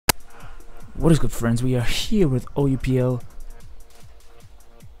What is good, friends? We are here with OUPL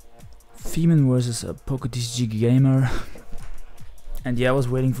Femen versus a PokeTCG gamer. And yeah, I was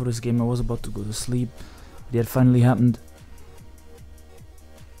waiting for this game. I was about to go to sleep, but it finally happened.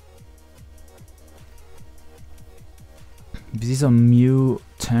 This is a Mew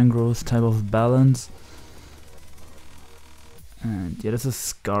Tangrowth type of balance. And yeah, that's a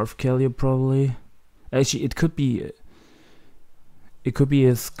Scarf Kelly probably. Actually, it could be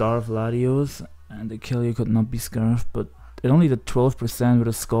a Scarf Latios, and the Kelly could not be Scarf, but it only did 12% with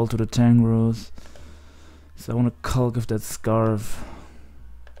a Skull to the Tangrowth. So I want to Culk of that Scarf.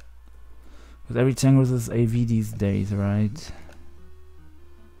 Because every Tangrowth is AV these days, right?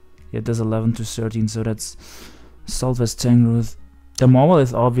 Yeah, it does 11 to 13, so that's Saltvest Tangrowth. The Mobile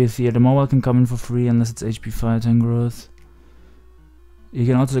is obvious here. The Mobile can come in for free unless it's HP Fire Tangrowth. You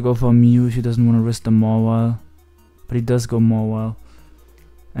can also go for Mew if he doesn't want to risk the Mobile. But he does go Mobile.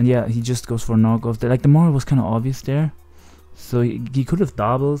 And yeah, he just goes for knockoff. Like, the Mobile was kind of obvious there. So he could have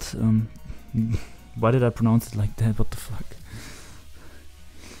doubled. Why did I pronounce it like that? What the fuck?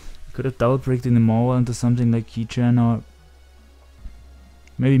 Could have double bricked in the Mobile into something like Keychain, or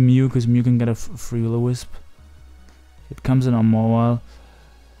maybe Mew, because Mew can get a free Will-O-Wisp. It comes in on Mobile.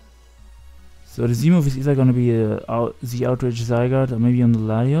 So the Z-move is either gonna be the Outrage Zygarde or maybe on the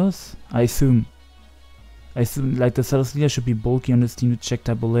Latios. I assume like the Celestia should be bulky on this team to check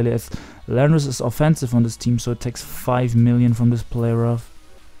type Bolele, as Landorus is offensive on this team, so it takes 5 million from this player off.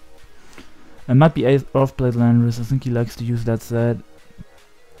 It might be off-played Landorus. I think he likes to use that set.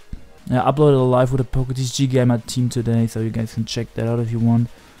 I uploaded a live with a PokeTCG gamer team today, so you guys can check that out if you want.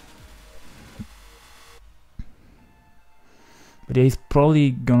 But yeah, he's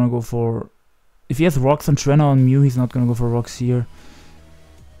probably gonna go for... If he has Rocks on Trainer on Mew, he's not gonna go for Rocks here.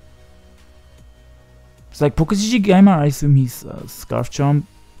 It's like PokeTCG gamer, I assume he's Scarf Chomp.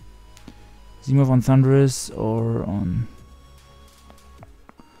 Z-move on Thundurus or on...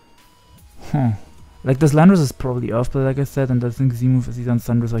 Like, this Landorus is probably off, but like I said, and I think Z-move is either on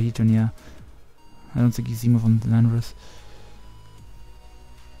Thundurus or Heatran, yeah. I don't think he's Z-move on Landorus.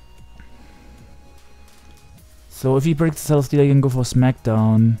 So if he breaks the Celestia, he can go for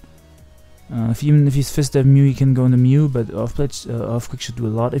Smackdown. Even if he's Fist Dev Mew, he can go into Mew, but off-quick should do a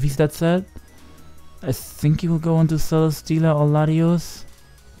lot if he's that set. I think he will go into Celesteela or Latios.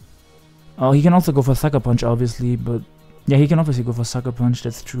 Oh, he can also go for Sucker Punch, obviously, but... Yeah, he can obviously go for Sucker Punch,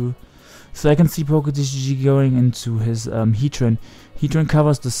 that's true. So I can see PokeTCG going into his Heatran. Heatran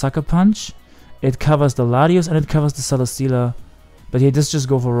covers the Sucker Punch, it covers the Latios, and it covers the Celesteela. But he does just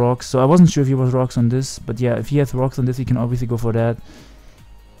go for Rocks, so I wasn't sure if he was Rocks on this, but yeah, if he has Rocks on this, he can obviously go for that.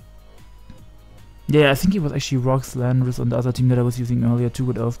 Yeah, I think he was actually Rocks Landorus on the other team that I was using earlier too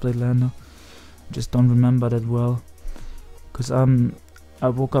with Earthblade Lander. Just don't remember that well. Because I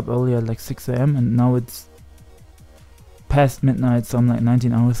woke up earlier at like 6 AM and now it's past midnight, so I'm like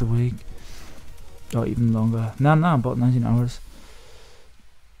 19 hours awake. Or even longer. Nah, about 19 hours.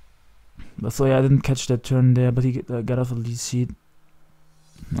 But so yeah, I didn't catch that turn there, but he got off a lead seat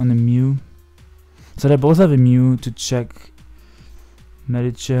on the Mew. So they both have a Mew to check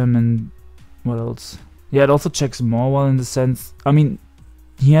Medicham and what else? Yeah, it also checks Mawile in the sense, I mean,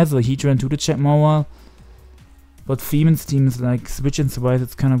 he has a Heatran too to check Mawile, but Femen's team is like, switch-ins wise,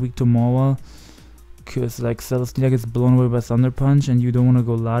 it's kind of weak to Mawile, because like Celestia gets blown away by Thunder Punch and you don't want to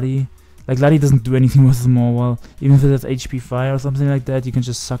go Lati. Like, Lati doesn't do anything versus Mawile. Even if it has HP Fire or something like that, you can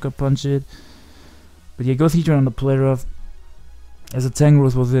just Sucker Punch it. But yeah, goes Heatran on the player off, as a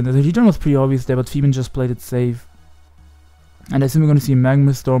Tangrowth was in. The Heatran was pretty obvious there, but Femen just played it safe. And I assume we're going to see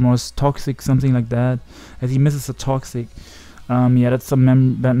Magma Storm or Toxic, something like that, as he misses a Toxic. Yeah, that's some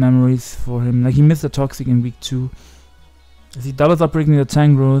bad memories for him. Like, he missed a Toxic in week 2. As he doubles up breaking the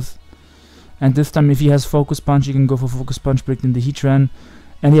Tangrowth. And this time, if he has Focus Punch, he can go for Focus Punch break in the Heatran.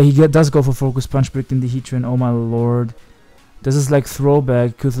 And yeah, he does go for Focus Punch break in the Heatran. Oh my lord. This is like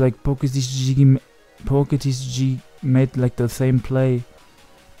throwback, because like PokeTCG made like the same play.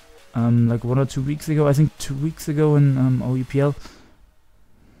 Like 1 or 2 weeks ago, I think 2 weeks ago in OUPL.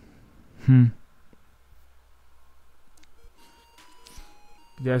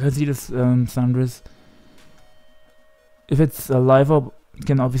 Yeah, I can see this Thundurus. If it's a live up, it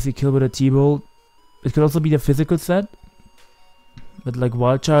can obviously kill with a T-Bolt. It could also be the physical set, but like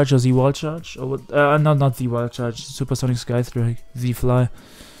Wild Charge or Z Wild Charge, or what? Not Z Wild Charge, Supersonic Sky Strike, Z Fly.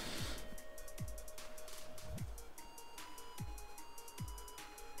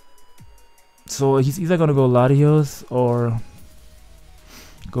 So he's either gonna go Latios or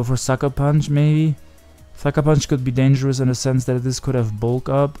go for Sucker Punch, maybe. Sucker Punch could be dangerous in the sense that this could have bulk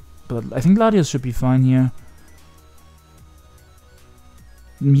up, but I think Latios should be fine here.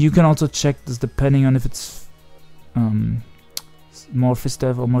 You can also check this depending on if it's more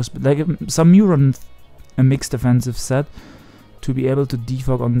Fistef or more like some Mew run a mixed defensive set to be able to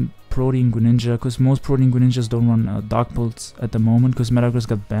defog on Protein Greninja, because most Protein Greninjas don't run Dark Pulse at the moment because Metagross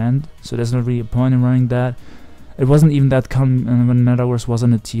got banned, so there's not really a point in running that. It wasn't even that common when Metagross was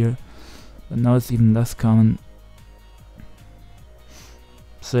on a tier, but now it's even less common.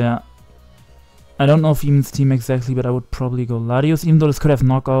 So yeah, I don't know Femen's team exactly, but I would probably go Latios, even though this could have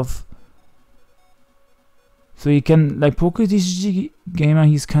knockoff. So you can, like, PokeTCG gamer,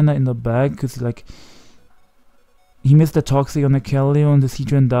 he's kinda in the bag, because like he missed the Toxic on the Keldeo and the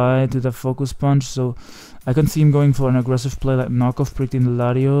Heatran died to the Focus Punch, so I can see him going for an aggressive play like knockoff, predicting the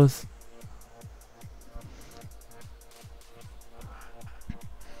Latios.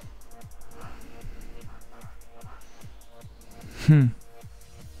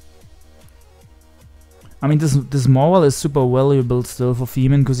 I mean, this Mawile is super valuable still for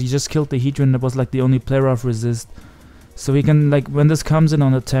Femen, because he just killed the Heatran that was like the only player of resist. So he can, like, when this comes in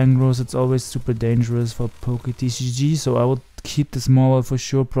on the Tangros, it's always super dangerous for PokeTCG, so I would keep this Mawile for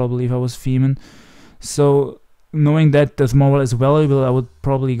sure, probably, if I was Femen. So, knowing that this Mawile is valuable, I would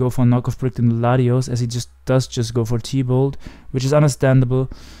probably go for knockoff predicting the Latios, as he does just go for T-Bolt, which is understandable.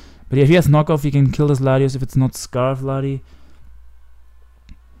 But yeah, if he has knockoff, he can kill this Latios if it's not Scarf Lati.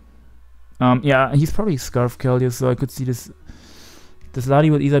 Yeah, he's probably Scarf Keldeo, so I could see this Lati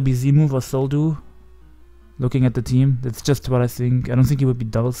would either be Z-Move or Soldu. Looking at the team, that's just what I think. I don't think he would be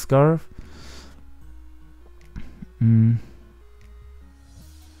double Scarf.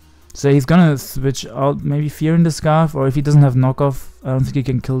 So he's gonna switch out maybe Fear in the Scarf, or if he doesn't have knockoff, I don't think he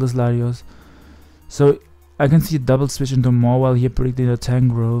can kill this Latios. So I can see a double switch into Mawile here, predicting the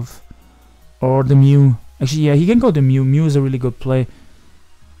Tangrowth. Or the Mew. Actually, yeah, he can go the Mew. Mew is a really good play.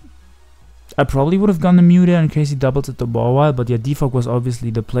 I probably would have gone the Mew there in case he doubles at the Mawile, but yeah, defog was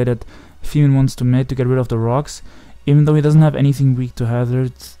obviously the play that Femen wants to make to get rid of the rocks. Even though he doesn't have anything weak to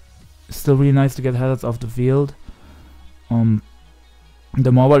hazards, it's still really nice to get hazards off the field. The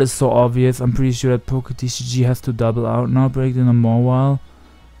Mawile is so obvious, I'm pretty sure that PokeTCG has to double out now, breaking the Mawile.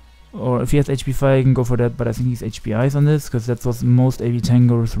 Or if he has HP Fire, he can go for that, but I think he's HP Ice on this, because that's what most AV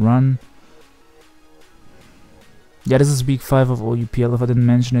Tangos run. Yeah, this is week 5 of OUPL, if I didn't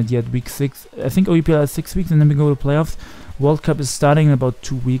mention it yet. Week 6, I think OUPL has 6 weeks and then we go to playoffs. World Cup is starting in about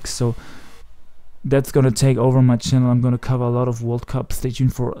 2 weeks, so that's gonna take over my channel. I'm gonna cover a lot of World Cup, stay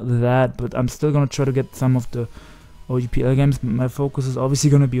tuned for that, but I'm still gonna try to get some of the OUPL games. My focus is obviously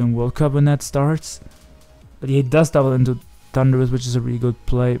gonna be on World Cup when that starts. But he does double into Thunderous, which is a really good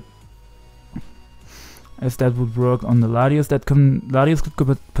play, as that would work on the Latios. Latios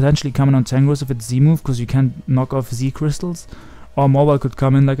could potentially come in on Tangros if it's Z-Move, because you can't knock off Z-Crystals. Or Mawile could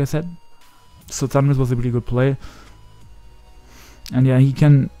come in, like I said. So Thunderous was a really good play. And yeah, he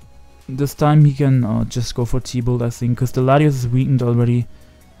can, this time he can just go for T-Bolt, I think, because the Latios is weakened already.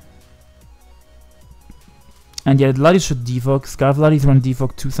 And yeah, the Latios should defog. Scarf Latios run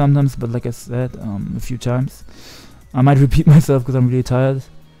defog too sometimes, but like I said a few times. I might repeat myself because I'm really tired.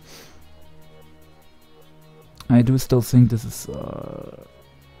 I do still think this is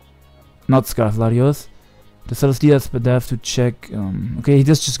not Scarf Latios. The Celestials, but they have to check. Okay, he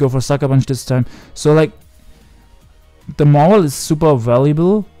does just go for Sucker Punch this time. So like, the Mawile is super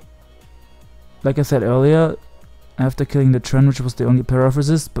valuable. Like I said earlier, after killing the Trend, which was the only pair of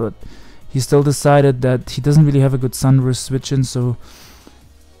resist, but he still decided that he doesn't really have a good Sunburst switch in, so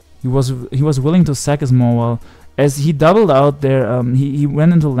he was willing to sack his Mawile. As he doubled out there, he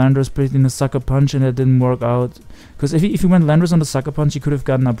went into Landorus predicting the Sucker Punch, and it didn't work out. Because if he went Landorus on the Sucker Punch, he could have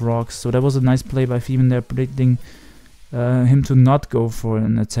gotten up rocks. So that was a nice play by Femen there, predicting him to not go for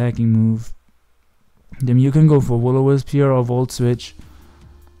an attacking move. Then you can go for Will-O-Wisp here or Volt Switch.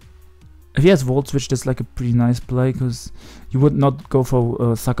 If he has Volt Switch, that's like a pretty nice play, because you would not go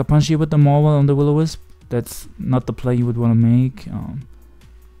for Sucker Punch here with the Mawile on the Will-O-Wisp. That's not the play you would want to make.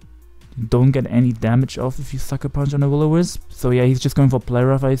 You don't get any damage off if you Sucker Punch on a Will-O-Wisp. So yeah, he's just going for Play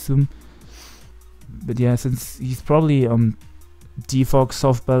Rough, I assume. But yeah, since he's probably defog,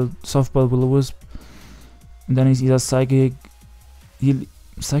 softball Will-O-Wisp, and then he's either Psychic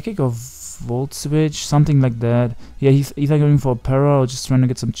or Volt Switch, something like that. Yeah, he's either going for a Para or just trying to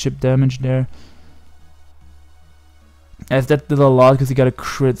get some chip damage there. As that did a lot because he got a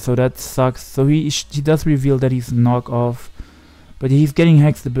crit, so that sucks. So he does reveal that he's knock off. But he's getting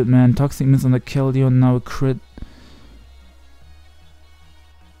hexed a bit, man. Toxic Miss on the Keldeo, and now a crit.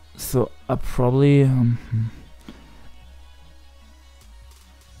 So I probably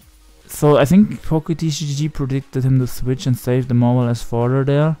so I think PokeTCG predicted him to switch and save the Mawile as fodder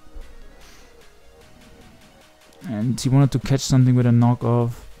there. And he wanted to catch something with a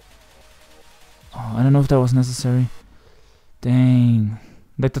knockoff. Oh, I don't know if that was necessary. Dang.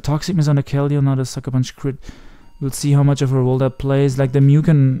 Like the Toxic Miss on the Keldeo, not a Sucker Punch crit. We'll see how much of a role that plays. Like the Mew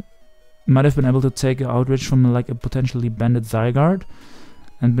might have been able to take an Outrage from like a potentially banded Zygarde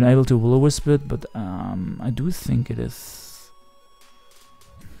and been able to Will-O-Wisp it, but I do think it is...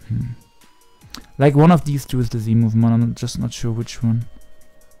 Like one of these two is the Z-move one, I'm just not sure which one.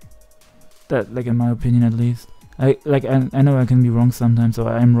 That, like in my opinion at least. I know I can be wrong sometimes, or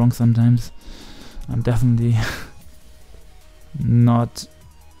I am wrong sometimes. I'm definitely not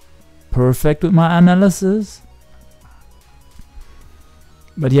perfect with my analysis.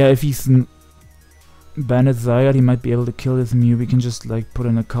 But yeah, if he's banded Zygarde, he might be able to kill this Mew. We can just like put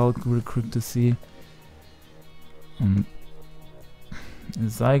in a calc real quick to see.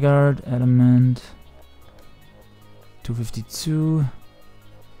 Zygarde, Adamant, 252.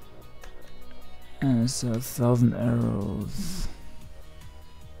 And it's 1,000 arrows.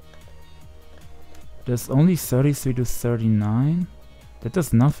 There's only 33 to 39. That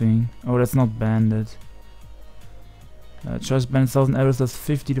does nothing. Oh, that's not banded. Choice band 1,000 arrows does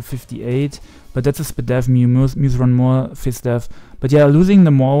 50 to 58. But that's a Spadef Mew. Mews run more Fizdef. But yeah, losing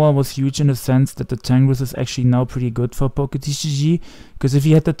the Mawa was huge in the sense that the Tangrowth is actually now pretty good for PokeTCG. Because if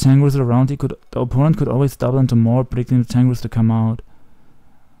he had the Tangrowth around, the opponent could always double into more, predicting the Tangrowth to come out.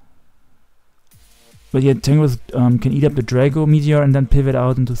 But yeah, Tangrowth can eat up the Draco Meteor and then pivot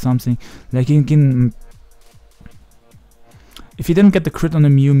out into something. Like he can... If he didn't get the crit on the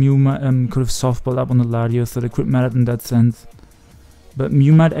Mew, could have softballed up on the Latios, so the crit mattered in that sense. But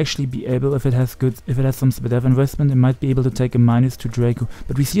Mew might actually be able, if it has some Spadef investment, it might be able to take a minus to Draco.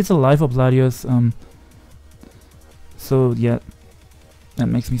 But we see it's a live up Latios, so yeah, that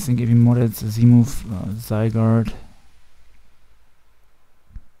makes me think even more that it's a Z-move, Zygarde.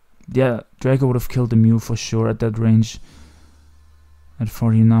 Yeah, Draco would have killed the Mew for sure at that range. At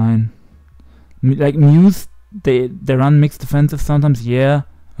 49. Like Mews, they run mixed defensive sometimes, yeah.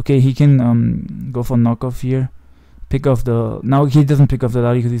 Okay, he can go for knockoff here. Pick off the... Now he doesn't pick off the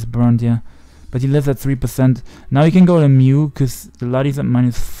Lati because he's burned, yeah. But he lives at 3%. Now he can go to Mew because the Lati's at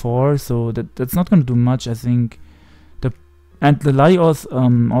 -4, so that's not gonna do much, I think. And the Lati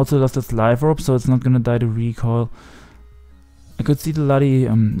also lost its life orb, so it's not gonna die to recoil. I could see the Lati,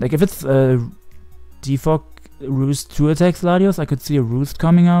 like if it's Defog Roost 2 attacks Latios, I could see a Roost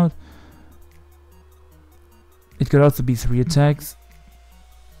coming out. It could also be 3 attacks.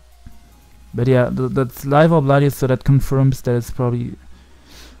 But yeah, that's live orb Latios, so that confirms that it's probably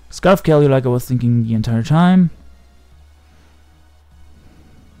Scarf Keldeo, like I was thinking the entire time.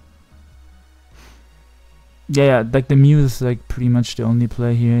 Yeah, like the Mew is like pretty much the only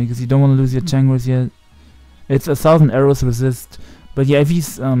play here, because you don't want to lose your Tangrowth yet. It's 1,000 arrows resist, but yeah, if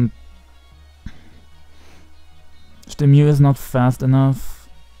he's if the Mew is not fast enough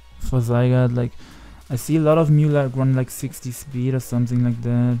for Zygarde, like I see a lot of Mew like run like 60 speed or something like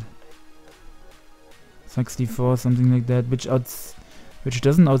that, 64 something like that, which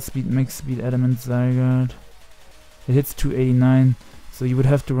doesn't outspeed max speed Adamant Zygarde. It hits 289, so you would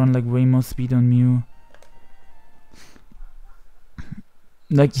have to run like way more speed on Mew.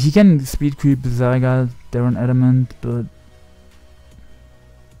 Like he can speed creep Zygarde there on Adamant, but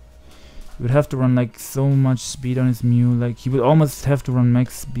he would have to run like so much speed on his Mew. Like he would almost have to run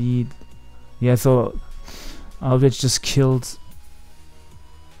max speed. Yeah, so Outrage just killed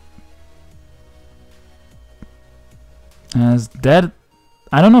as that.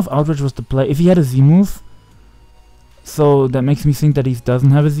 I don't know if Outrage was the play. If he had a Z move, so that makes me think that he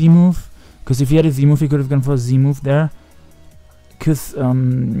doesn't have a Z move. Because if he had a Z move, he could have gone for a Z move there. Because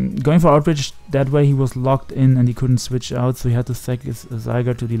going for Outrage that way, he was locked in and he couldn't switch out, so he had to sack his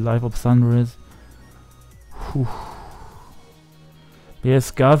Zygarde to the life of Thundurus. Yeah,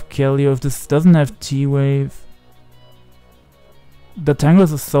 Scarf Keldeo, if this doesn't have T-Wave, the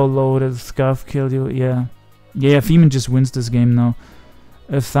Tangrowth is so low that Scarf Keldeo, yeah, Femen just wins this game now.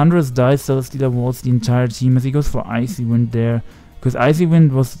 If Thundurus dies, Celesteela walls the entire team as he goes for Icy Wind there. Because Icy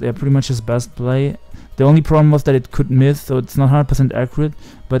Wind was pretty much his best play. The only problem was that it could miss, so it's not 100% accurate,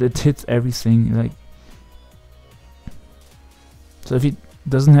 but it hits everything. Like, so if he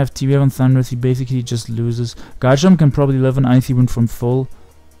doesn't have T-Wave on Thundurus, he basically just loses. Garchomp can probably live on Icy Wind from full,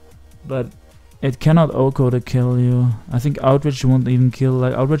 but it cannot OHKO to kill you. I think Outrage won't even kill.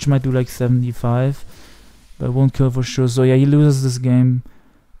 Like Outrage might do like 75, but it won't kill for sure. So yeah, he loses this game.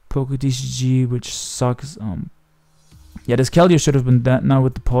 PokeTCG, which sucks. Yeah, this Keldeo should have been dead now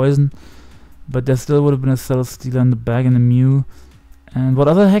with the poison. But there still would have been a Celesteela in the bag and a Mew. And what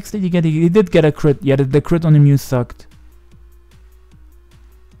other hacks did he get? He did get a crit. Yeah, the crit on the Mew sucked.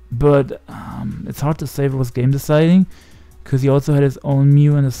 but it's hard to say if it was game deciding, because he also had his own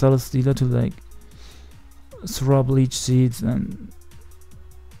Mew and a Celesteela to like throw up leech seeds. And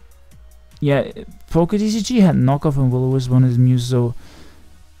yeah, PokeTCG had knockoff and Will-O-Wisp on his Mew, so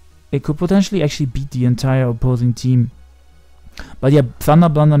it could potentially actually beat the entire opposing team. But yeah,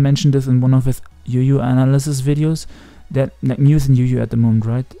 Thunderblunder mentioned this in one of his UU analysis videos, that like Mew's in UU at the moment,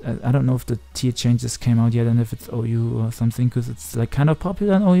 right? I don't know if the tier changes came out yet and if it's OU or something, because it's like kind of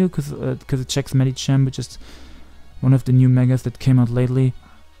popular in OU, because it checks Medicham, which is one of the new megas that came out lately.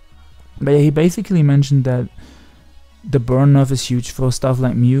 But yeah, he basically mentioned that the burn nerf is huge for stuff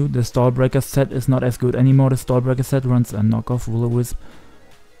like Mew. The Stallbreaker set is not as good anymore. The Stallbreaker set runs a knockoff Will-O-Wisp,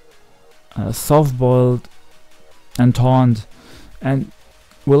 Soft-Boiled, and Taunt. And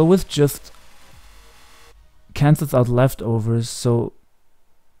Will-O-Wisp just cancels out leftovers, so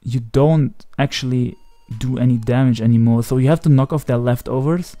you don't actually do any damage anymore. So you have to knock off their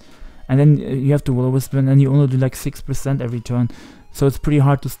leftovers, and then you have to Will-O-Wisp, and then you only do like 6% every turn. So it's pretty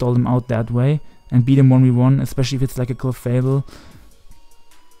hard to stall them out that way and beat them 1v1, especially if it's like a Clefable.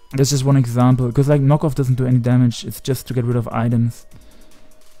 That's just one example, because like knockoff doesn't do any damage, it's just to get rid of items.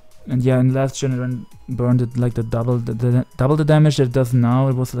 And yeah, in last gen it burned it like double the damage that it does now.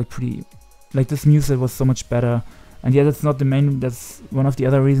 It was like pretty, like this Mew set was so much better. And yeah, that's not the main, that's one of the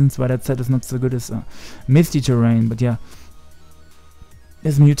other reasons why that set is not so good as Misty Terrain. But yeah,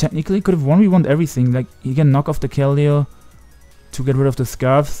 this Mew technically could have 1v1'd everything. Like he can knock off the Keldeo to get rid of the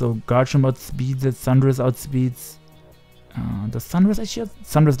Scarf, so Garchomp outspeeds it, Sunrise outspeeds. Does Sunrise actually?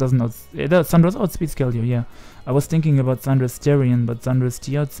 Sunrise doesn't Sunrise outspeeds Keldeo, yeah. I was thinking about Sunrise Terian, but Sunrise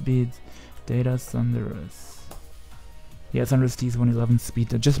T outspeeds Data Sunrise. Yeah, Sunrise T is 111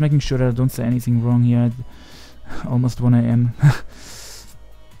 speed. Just making sure that I don't say anything wrong here at almost 1 AM.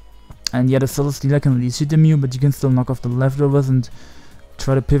 And yeah, the Celesteela can leech sheet the Mew, but you can still knock off the leftovers and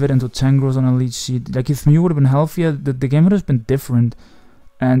try to pivot into Tangros on a leech sheet. Like his Mew would have been healthier, the game would have been different.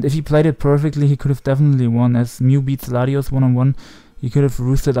 And if he played it perfectly, he could have definitely won. As Mew beats Latios 1-on-1, he could have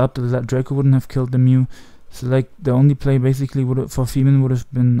roosted up, the Draco wouldn't have killed the Mew. So like the only play basically for Femen would have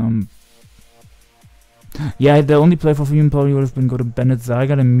been yeah, the only play for Femen probably would have been go to Bennett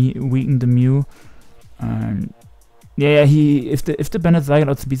Zygarde and weaken the Mew. And yeah, if the Bennett Zygarde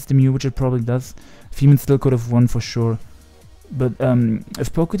outspeeds the Mew, which it probably does, Femen still could have won for sure. But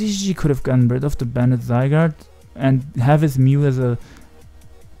if PokeTCG could have gotten rid of the Bennett Zygarde and have his Mew as a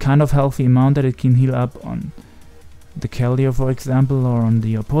kind of healthy amount that it can heal up on the Keldeo, for example, or on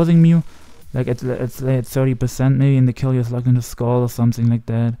the opposing Mew, like let's say at 30% maybe, and the Keldeo is locked in the skull or something like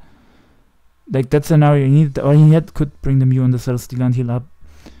that. Like that scenario, he could bring the Mew on the Celesteela and heal up.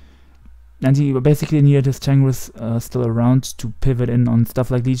 And he basically needed his Tangris still around to pivot in on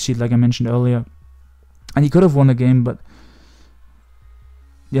stuff like Leech Seed, like I mentioned earlier. And he could have won the game, but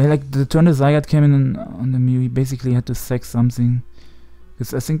yeah, like the turn the Zygarde came in on the Mew, he basically had to sack something.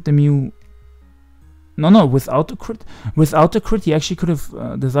 Because I think the Mew... No, without the crit, he actually could have...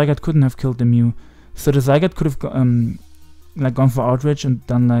 the Zygarde couldn't have killed the Mew. So the Zygarde could have gone for Outrage and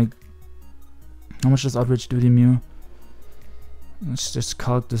done like... How much does Outrage do the Mew? Let's just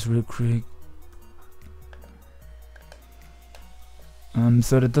calc this real quick.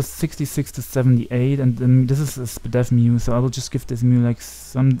 So that does 66 to 78, and this is a Spadef Mew, so I will just give this Mew like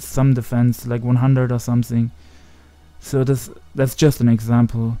some defense, like 100 or something. So that's just an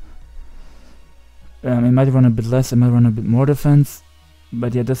example. It might run a bit less, it might run a bit more defense,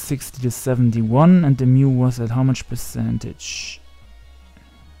 but yeah, that's 60 to 71, and the Mew was at how much percentage?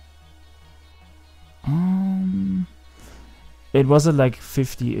 It was at like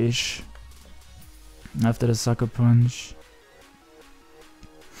 50-ish after the Sucker Punch.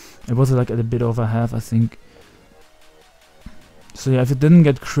 It was like at a bit over half, I think. So yeah, if it didn't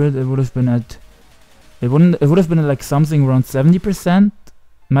get crit, it would have been at... It would have been at like something around 70%.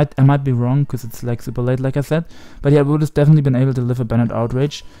 I might be wrong, because it's like super late, like I said. But yeah, it would have definitely been able to live a Bennett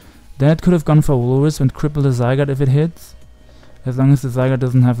Outrage. Then it could have gone for Will-O-Wisp and cripple the Zygarde if it hits. As long as the Zygarde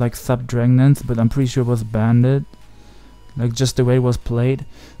doesn't have like sub-Dragon Dance, but I'm pretty sure it was banded. Like just the way it was played.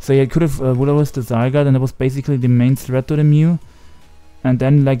 So yeah, it could have Will-O-Wisp the Zygarde, and that was basically the main threat to the Mew. And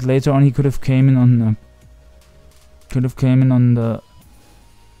then like later on he could have came in on the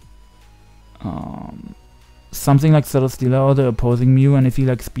something like Celesteela or the opposing Mew, and if he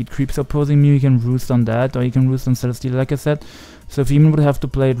like speed creeps opposing Mew, he can roost on that, or he can roost on Celesteela, like I said. So Femen would have to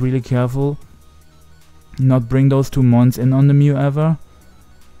play it really careful, not bring those two mons in on the Mew ever,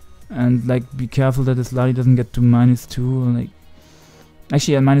 and like be careful that his Lati doesn't get to -2, or like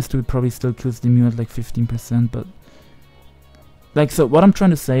actually at -2 it probably still kills the Mew at like 15%, but like, so what I'm trying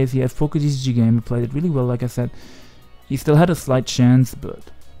to say is, if PokeTCG game played it really well, like I said, he still had a slight chance, but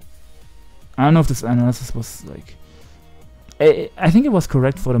I don't know if this analysis was like... I think it was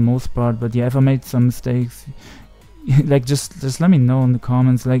correct for the most part, but yeah, if I made some mistakes, like just let me know in the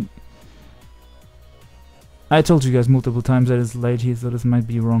comments. Like, I told you guys multiple times that it's late here, so this might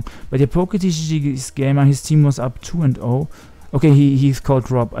be wrong. But yeah, PokeTCG's gamer, his team was up 2-0. Okay, he's called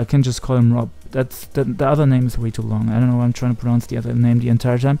Rob. I can just call him Rob. That's the other name is way too long. I don't know why I'm trying to pronounce the other name the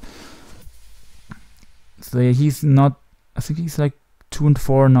entire time. So yeah, he's not. I think he's like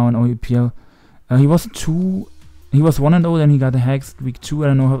 2-4 now in OUPL. He was 1-0, then he got a hex week 2. I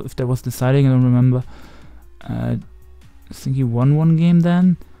don't know if that was deciding. I don't remember. I think he won one game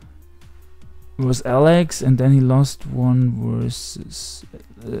then. It was Alex, and then he lost one versus.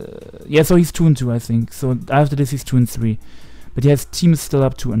 Yeah, so he's 2-2, I think. So after this, he's 2-3. But yeah, his team is still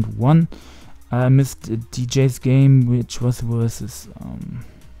up 2-1. I missed DJ's game, which was versus.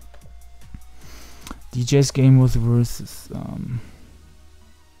 DJ's game was versus.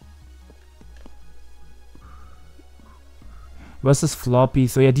 Versus Floppy.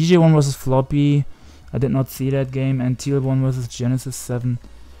 So yeah, DJ 1 versus Floppy. I did not see that game. And Teal 1 versus Genesis 7.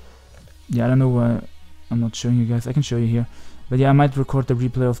 Yeah, I don't know why I'm not showing you guys. I can show you here. But yeah, I might record the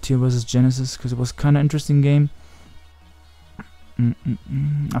replay of Teal versus Genesis because it was kind of interesting game.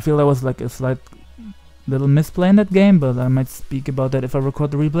 I feel there was like a slight little misplay in that game, but I might speak about that if I record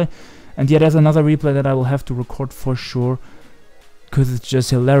the replay. And yeah, there's another replay that I will have to record for sure because it's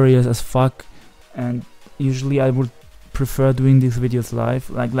just hilarious as fuck. And usually I would prefer doing these videos live,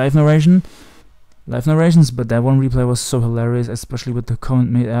 like live narrations, but that one replay was so hilarious, especially with the comment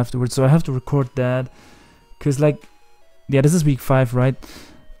made afterwards. So I have to record that because, like, yeah, this is week 5, right?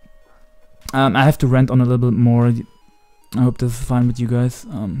 I have to rant on a little bit more. I hope this is fine with you guys.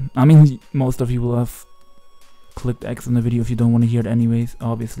 I mean, most of you will have clicked X on the video if you don't want to hear it anyways,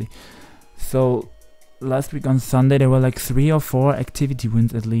 obviously. So last week on Sunday there were like 3 or 4 activity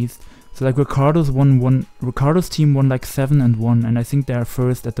wins at least. So like Ricardo's team won like 7-1, and I think they are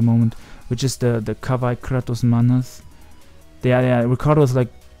first at the moment, which is the Kawai Kratos Manas. Yeah, Ricardo's like,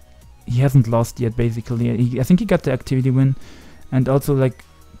 he hasn't lost yet basically. I think he got the activity win, and also like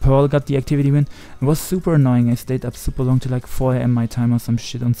Pearl got the activity win. It was super annoying. I stayed up super long till like 4 AM my time or some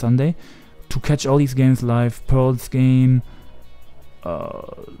shit on Sunday to catch all these games live. Pearl's game,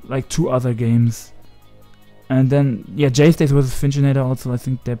 like 2 other games. And then, yeah, J-States versus Finchinator also, I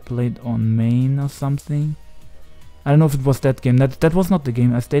think they played on main or something. I don't know if it was that game. That was not the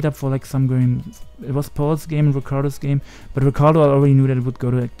game. I stayed up for like some games. It was Paul's game and Ricardo's game. But Ricardo, I already knew that it would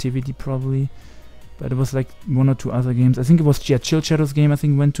go to activity probably. But it was like 1 or 2 other games. I think it was Chill Shadow's game, I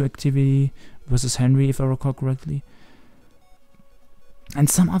think, went to activity versus Henry, if I recall correctly. And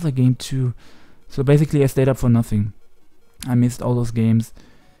some other game too. So basically I stayed up for nothing. I missed all those games.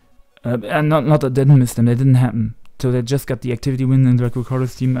 And not that I didn't miss them, they didn't happen. So they just got the activity win, and like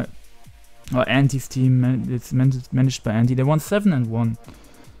Ricardo's team, or Anti's team, it's managed by Anti. They won 7-1.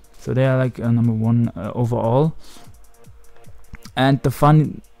 So they are like number 1 overall. And the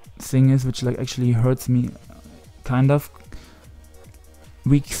fun thing is, which like actually hurts me, kind of,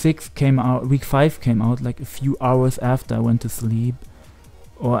 week 5 came out like a few hours after I went to sleep.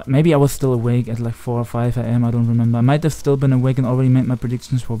 Or maybe I was still awake at like 4 or 5 AM, I don't remember. I might have still been awake and already made my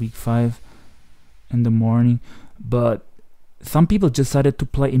predictions for week 5 in the morning. But some people decided to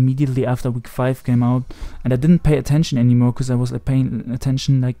play immediately after week 5 came out. And I didn't pay attention anymore because I was like paying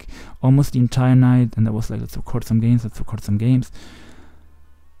attention like almost the entire night. And I was like, let's record some games.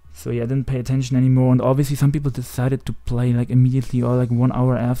 So yeah, I didn't pay attention anymore. And obviously some people decided to play like immediately or like 1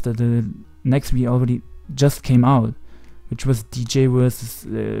 hour after the next week already just came out. Which was DJ versus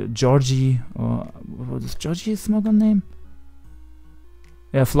Georgie, or what was Georgie his Smogon name?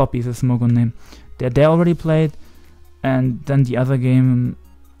 Yeah, Floppy is a Smogon name. They already played, and then the other game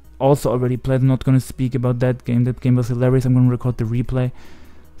also already played. I'm not gonna speak about that game. That game was hilarious. I'm gonna record the replay.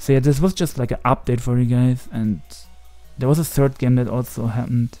 So yeah, this was just like an update for you guys, and there was a 3rd game that also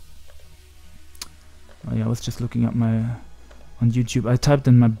happened. Oh yeah, I was just looking up on YouTube. I typed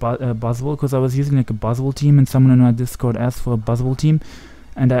in my Buzzwole because I was using like a Buzzwole team, and someone in my Discord asked for a Buzzwole team,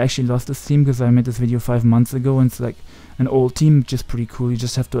 and I actually lost this team because I made this video 5 months ago, and it's like an old team, which is pretty cool. You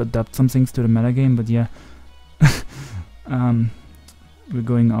just have to adapt some things to the metagame, but yeah. We're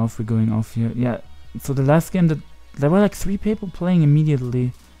going off here. Yeah, so the last game, there were like 3 people playing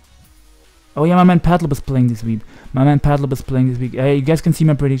immediately. Oh yeah, my man Padlop is playing this week. You guys can see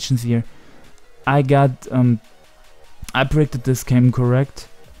my predictions here. I predicted this game correct.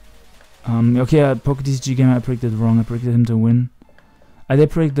 Okay, PokeTCG game I predicted wrong. I predicted him to win. I did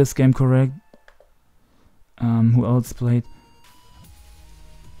predict this game correct. Who else played?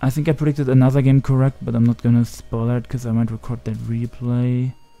 I think I predicted another game correct, but I'm not gonna spoil it because I might record that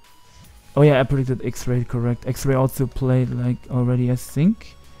replay. Oh yeah, I predicted X-Ray correct. X-Ray also played like already, I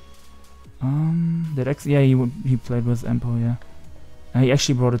think. Did X? Yeah, he played with Empo. Yeah, he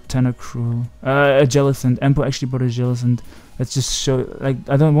actually brought a Tentacruel, a Jellicent. Empo actually brought a Jellicent. Let's just show. Like,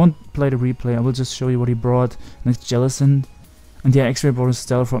 won't play the replay. I will just show you what he brought. Next Jellicent, and yeah, X-Ray brought a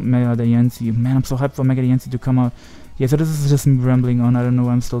Stealth from Mega Diancie. Man, I'm so hyped for Mega Diancie to come out. Yeah, so this is just me rambling on. I don't know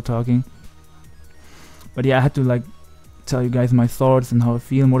why I'm still talking. But yeah, I had to like tell you guys my thoughts and how I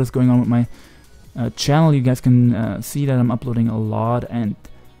feel and what is going on with my channel. You guys can see that I'm uploading a lot, and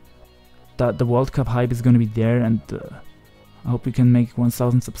that the World Cup hype is going to be there, and I hope we can make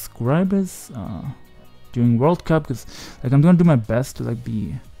 1,000 subscribers during World Cup, because like I'm going to do my best to like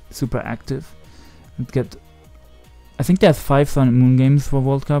be super active and get. I think there's 5 Sun&Moon games for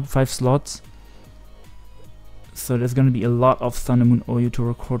World Cup, 5 slots. So there's going to be a lot of Sun&Moon OU to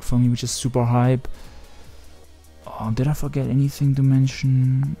record for me, which is super hype. Oh, did I forget anything to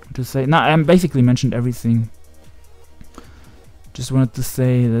mention? To say? Nah, I basically mentioned everything. Just wanted to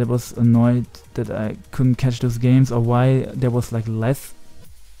say that I was annoyed that I couldn't catch those games, or why there was like less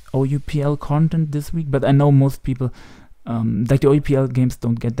OUPL content this week. But I know most people, like the OUPL games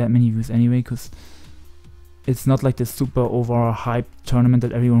don't get that many views anyway, because it's not like the super over hype tournament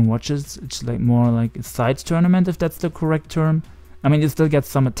that everyone watches. It's like more like a side tournament, if that's the correct term. I mean, it still gets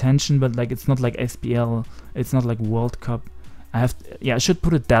some attention, but like it's not like SPL, it's not like World Cup. I should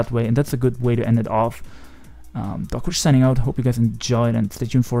put it that way, and that's a good way to end it off. Dokkerich signing out. Hope you guys enjoyed, and stay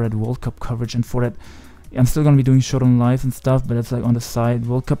tuned for that World Cup coverage. And for that, I'm still gonna be doing Showdown Live and stuff, but that's like on the side.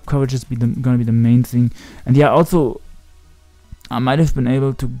 World Cup coverage is gonna be the main thing. And yeah, also I might have been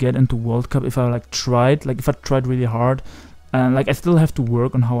able to get into World Cup if I like tried, if I tried really hard. Like I still have to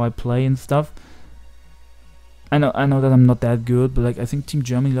work on how I play and stuff. I know that I'm not that good, but like I think Team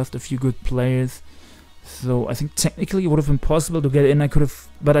Germany lost a few good players, so I think technically it would have been possible to get in. I could have,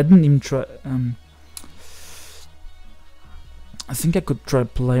 but I didn't even try. I think I could try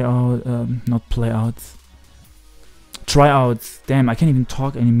tryouts. Damn, I can't even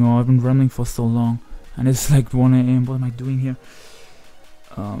talk anymore. I've been rambling for so long, and it's like 1 AM. What am I doing here?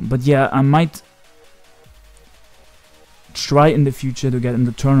 But yeah, I might try in the future to get in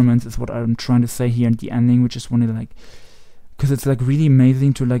the tournaments, is what I'm trying to say here in the ending, which is one of like, because it's like really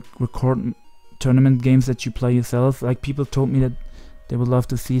amazing to like record tournament games that you play yourself. Like people told me that they would love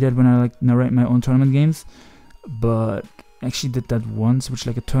to see that when I like narrate my own tournament games, but I actually did that once, which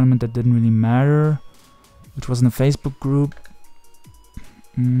like a tournament that didn't really matter, which was in a Facebook group.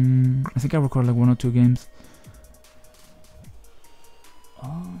 I think I recorded like 1 or 2 games.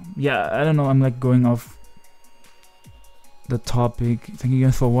 Yeah, I don't know, I'm like going off the topic. Thank you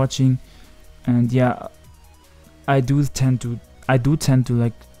guys for watching, and yeah, I do tend to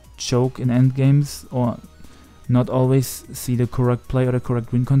like choke in end games, or not always see the correct play or the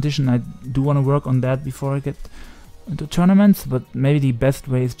correct win condition. I do want to work on that before I get into tournaments, but maybe the best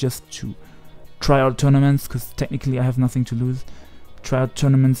way is just to try out tournaments, because technically I have nothing to lose. Try out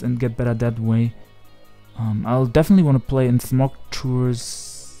tournaments and get better that way. I'll definitely want to play in Smog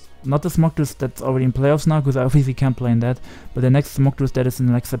Tours. Not the Smog Tours that's already in playoffs now, because I obviously can't play in that, but the next Smog Tours that is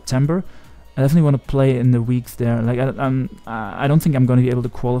in like September, I definitely want to play in the weeks there. Like I don't think I'm going to be able to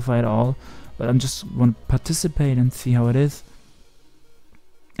qualify at all, but I'm just want to participate and see how it is.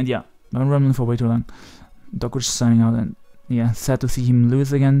 And yeah, I've been rambling for way too long. Dokkerich signing out, and yeah, sad to see him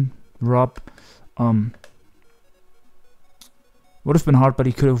lose again. Rob, would have been hard, but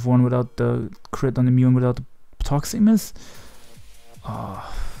he could have won without the crit on the Mew and without the Toxic Miss.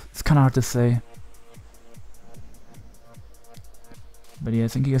 It's kind of hard to say. But yeah,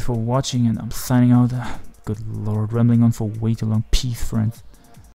 thank you guys for watching, and I'm signing out. Good lord, rambling on for way too long. Peace, friends.